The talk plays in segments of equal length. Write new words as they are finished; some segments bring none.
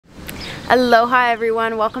Aloha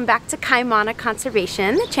everyone, welcome back to Kaimana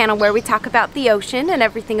Conservation, the channel where we talk about the ocean and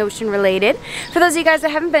everything ocean related. For those of you guys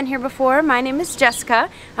that haven't been here before, my name is Jessica.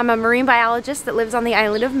 I'm a marine biologist that lives on the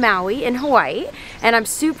island of Maui in Hawaii, and I'm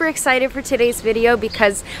super excited for today's video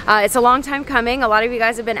because it's a long time coming. A lot of you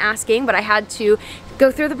guys have been asking, but I had to go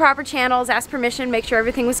through the proper channels, ask permission, make sure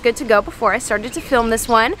everything was good to go before I started to film this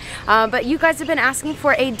one. But you guys have been asking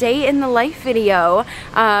for a day in the life video.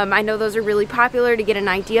 I know those are really popular to get an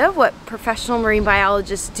idea of what professional marine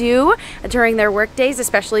biologists do during their work days,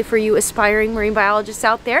 especially for you aspiring marine biologists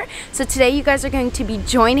out there. So today you guys are going to be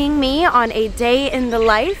joining me on a day in the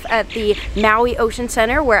life at the Maui Ocean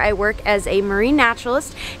Center, where I work as a marine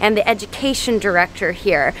naturalist and the education director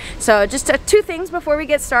here. So just two things before we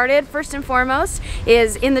get started. First and foremost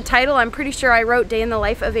is in the title, I'm pretty sure I wrote day in the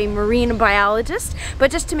life of a marine biologist,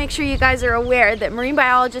 but just to make sure you guys are aware that marine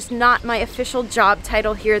biologist is not my official job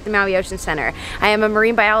title here at the Maui Ocean Center. I am a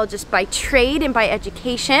marine biologist by trade and by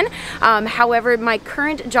education. However, my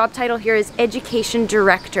current job title here is education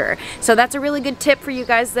director. So that's a really good tip for you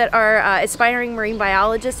guys that are aspiring marine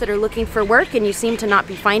biologists that are looking for work and you seem to not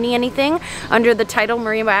be finding anything under the title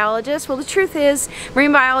marine biologist. Well, the truth is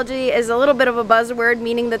marine biology is a little bit of a buzzword,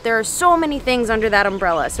 meaning that there are so many things under that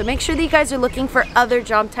umbrella. So make sure that you guys are looking for other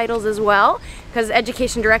job titles as well, because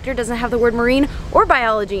education director doesn't have the word marine or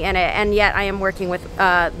biology in it, and yet I am working with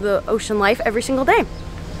the ocean life every single day.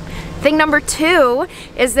 Thing number two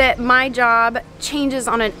is that my job changes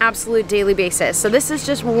on an absolute daily basis. So this is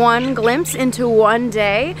just one glimpse into one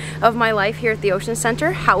day of my life here at the Ocean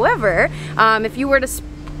Center. However, if you were to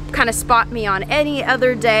kind of spot me on any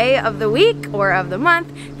other day of the week or of the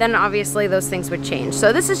month, then obviously those things would change.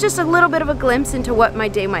 So this is just a little bit of a glimpse into what my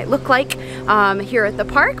day might look like here at the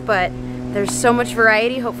park, but there's so much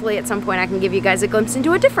variety. Hopefully at some point I can give you guys a glimpse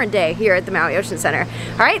into a different day here at the Maui Ocean Center.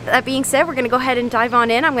 All right, that being said, we're gonna go ahead and dive on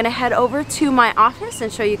in. I'm gonna head over to my office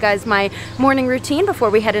and show you guys my morning routine before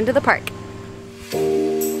we head into the park.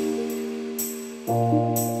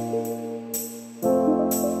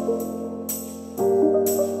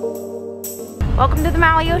 Welcome to the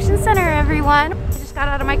Maui Ocean Center, everyone. I just got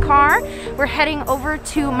out of my car. We're heading over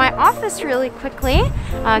to my office really quickly.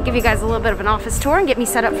 Give you guys a little bit of an office tour and get me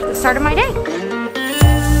set up for the start of my day.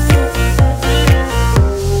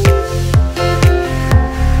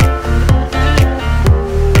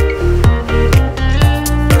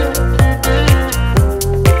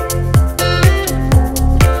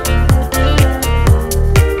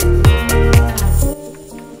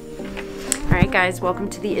 Guys, welcome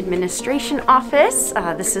to the administration office.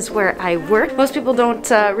 This is where I work. Most people don't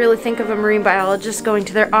really think of a marine biologist going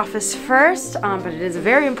to their office first, but it is a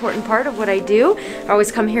very important part of what I do. I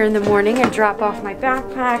always come here in the morning and drop off my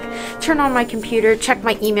backpack, turn on my computer, check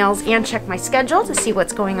my emails, and check my schedule to see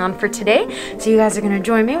what's going on for today. So you guys are going to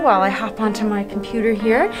join me while I hop onto my computer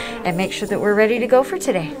here and make sure that we're ready to go for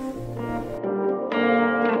today.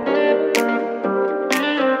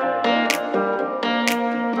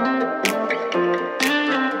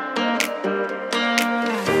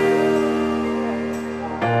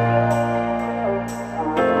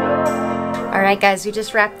 Alright guys, we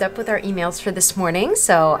just wrapped up with our emails for this morning,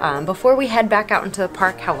 so before we head back out into the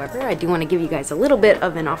park, however, I do want to give you guys a little bit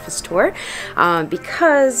of an office tour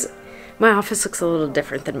because my office looks a little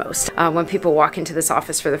different than most. When people walk into this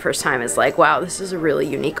office for the first time, it's like, wow, this is a really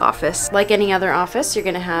unique office. Like any other office, you're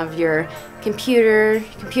gonna have your computer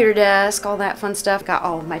desk, all that fun stuff. Got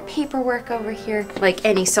all of my paperwork over here. Like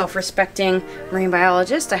any self-respecting marine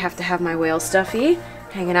biologist, I have to have my whale stuffy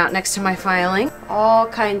hanging out next to my filing. All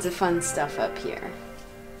kinds of fun stuff up here.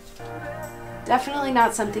 Definitely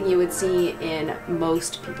not something you would see in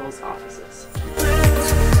most people's offices.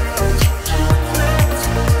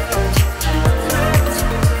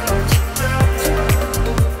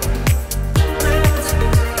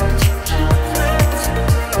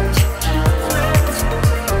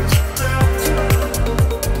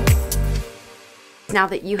 Now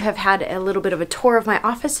that you have had a little bit of a tour of my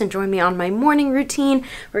office and joined me on my morning routine,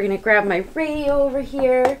 we're gonna grab my radio over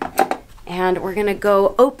here and we're gonna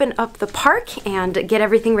go open up the park and get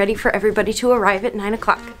everything ready for everybody to arrive at 9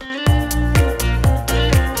 o'clock.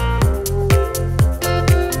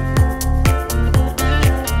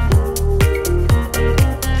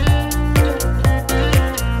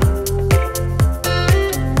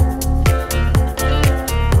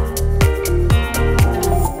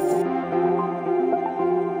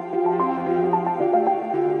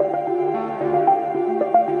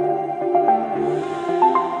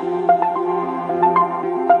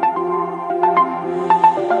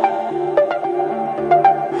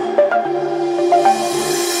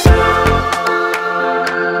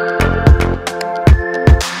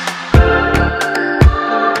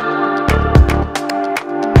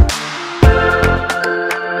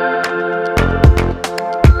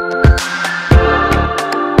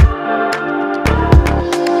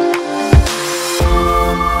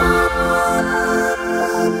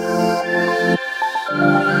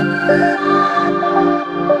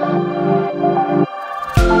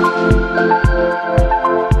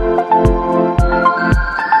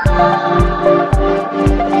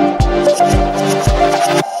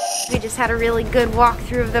 we just had a really good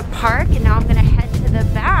walkthrough of the park, and now I'm gonna head to the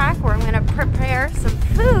back where I'm gonna prepare some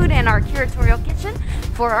food in our curatorial kitchen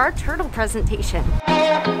for our turtle presentation.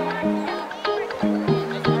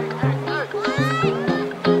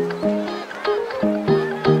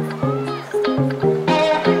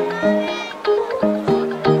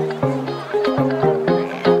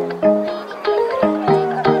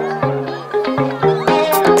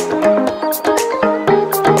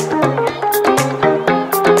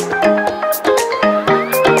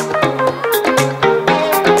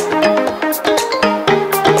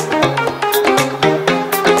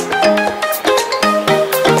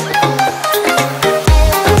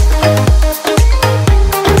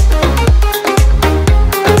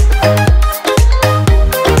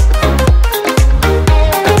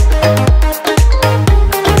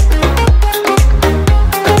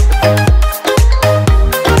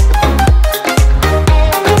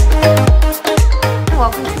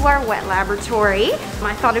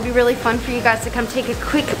 I thought it'd be really fun for you guys to come take a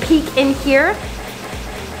quick peek in here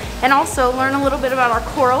and also learn a little bit about our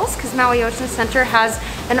corals, because Maui Ocean Center has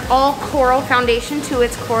an all coral foundation to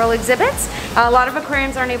its coral exhibits. A lot of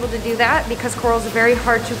aquariums aren't able to do that because corals are very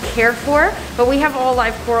hard to care for, but we have all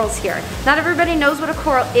live corals here. Not everybody knows what a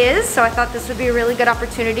coral is, so I thought this would be a really good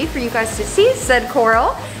opportunity for you guys to see said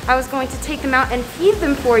coral. I was going to take them out and feed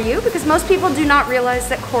them for you because most people do not realize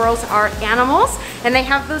that corals are animals, and they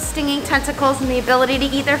have those stinging tentacles and the ability to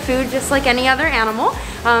eat their food just like any other animal.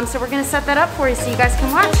 So we're going to set that up for you so you guys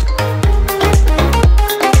can watch.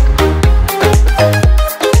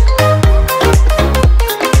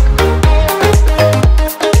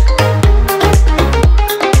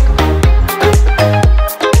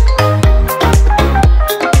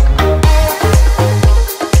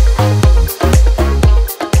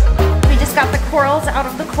 Out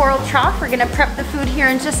of the coral trough. We're gonna prep the food here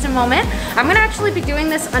in just a moment. I'm gonna actually be doing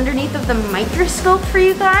this underneath of the microscope for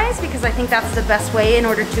you guys because I think that's the best way in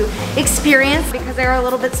order to experience, because they're a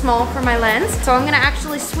little bit small for my lens. So I'm gonna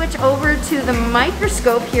actually switch over to the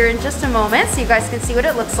microscope here in just a moment so you guys can see what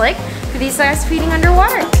it looks like for these guys feeding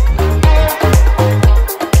underwater.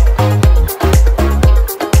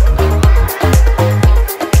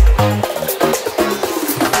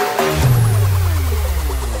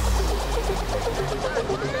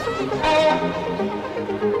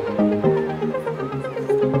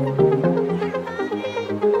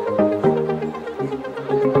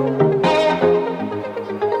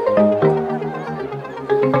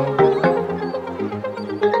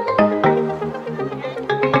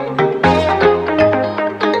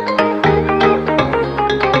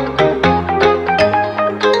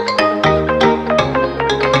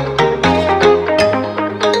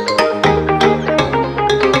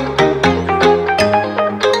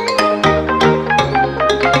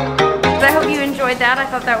 I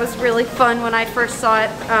thought that was really fun when I first saw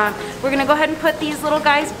it. We're gonna go ahead and put these little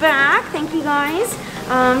guys back. Thank you guys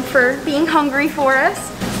for being hungry for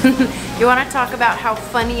us. You want to talk about how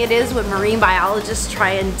funny it is when marine biologists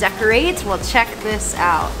try and decorate? Well, check this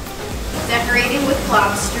out. Decorating with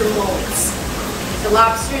lobster molts. The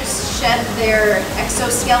lobsters shed their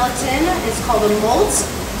exoskeleton. It's called a molt.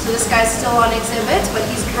 So this guy's still on exhibit, but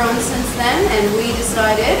he's grown since then, and we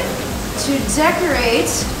decided to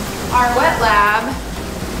decorate our wet lab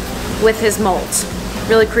with his molt.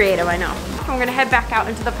 Really creative, I know. We're gonna head back out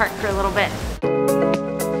into the park for a little bit.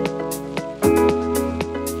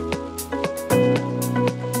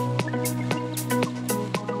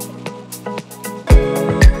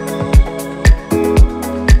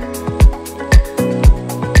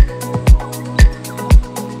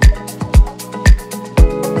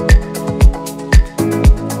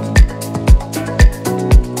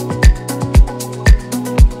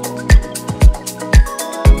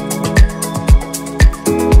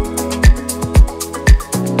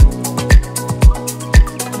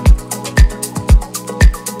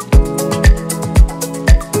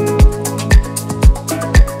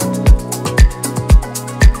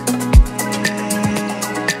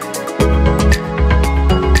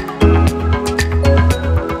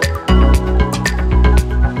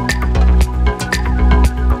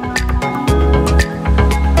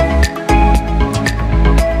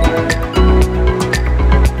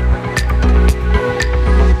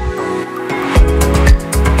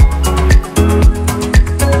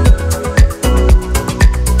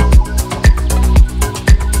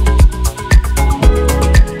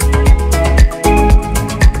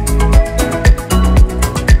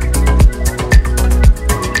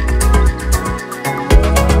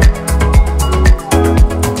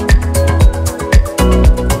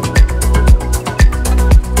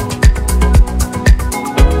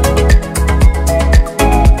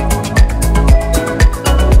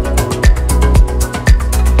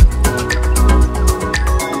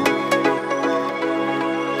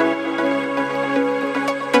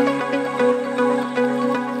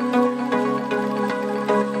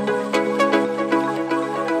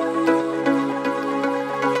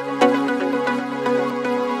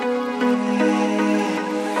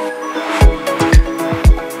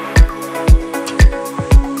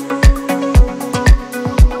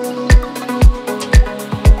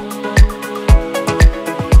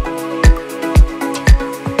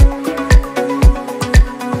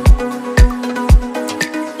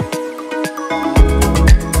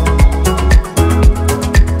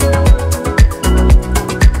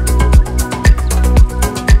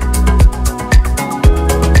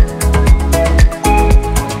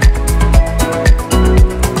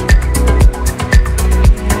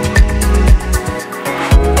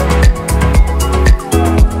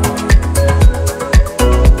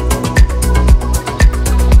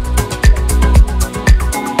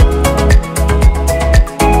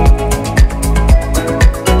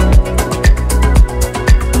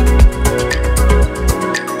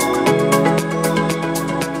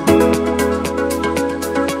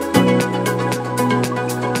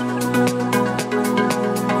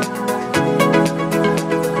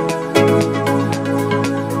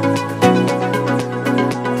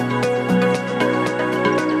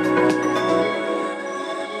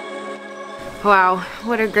 Wow,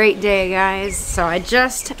 what a great day, guys. So I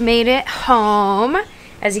just made it home.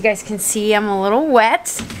 As you guys can see, I'm a little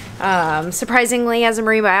wet. Surprisingly, as a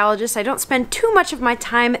marine biologist, I don't spend too much of my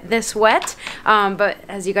time this wet, but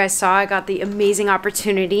as you guys saw, I got the amazing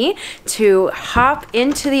opportunity to hop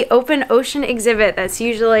into the open ocean exhibit. That's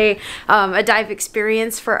usually a dive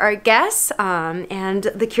experience for our guests, and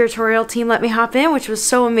the curatorial team let me hop in, which was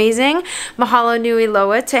so amazing. Mahalo nui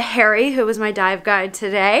loa to Harry, who was my dive guide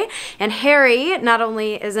today. And Harry not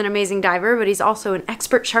only is an amazing diver, but he's also an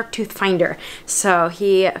expert shark tooth finder. So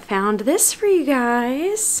he found this for you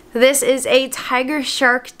guys. This is a tiger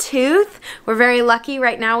shark tooth. We're very lucky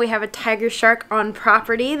right now we have a tiger shark on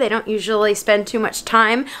property. They don't usually spend too much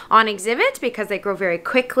time on exhibit because they grow very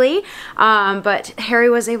quickly, but Harry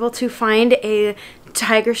was able to find a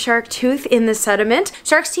tiger shark tooth in the sediment.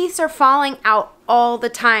 Shark's teeth are falling out all the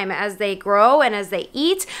time as they grow and as they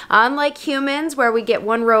eat. Unlike humans, where we get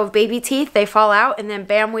one row of baby teeth, they fall out and then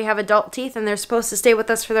bam, we have adult teeth and they're supposed to stay with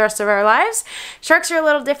us for the rest of our lives. Sharks are a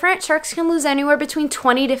little different. Sharks can lose anywhere between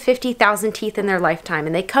 20 to 50,000 teeth in their lifetime,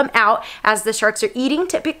 and they come out as the sharks are eating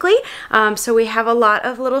typically. So we have a lot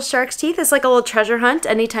of little shark's teeth. It's like a little treasure hunt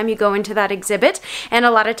anytime you go into that exhibit, and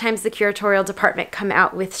a lot of times the curatorial department come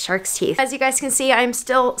out with shark's teeth. As you guys can see, I'm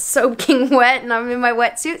still soaking wet and I'm in my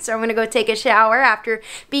wetsuit, so I'm gonna go take a shower after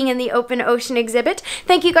being in the open ocean exhibit.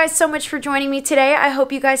 Thank you guys so much for joining me today. I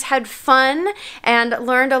hope you guys had fun and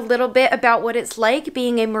learned a little bit about what it's like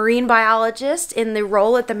being a marine biologist in the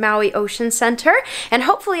role at the Maui Ocean Center. And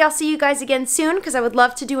hopefully I'll see you guys again soon, because I would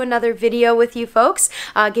love to do another video with you folks,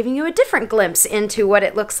 giving you a different glimpse into what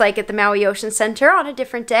it looks like at the Maui Ocean Center on a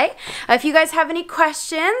different day. If you guys have any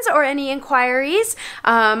questions or any inquiries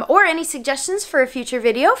or any suggestions for a future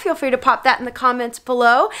video, feel free to pop that in the comments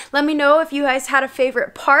below. Let me know if you guys had a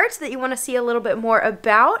favorite part that you want to see a little bit more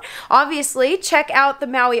about. Obviously, check out the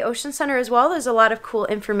Maui Ocean Center as well. There's a lot of cool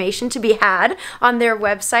information to be had on their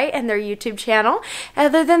website and their YouTube channel.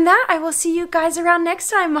 Other than that, I will see you guys around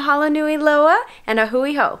next time. Mahalo nui loa and a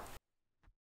hui ho.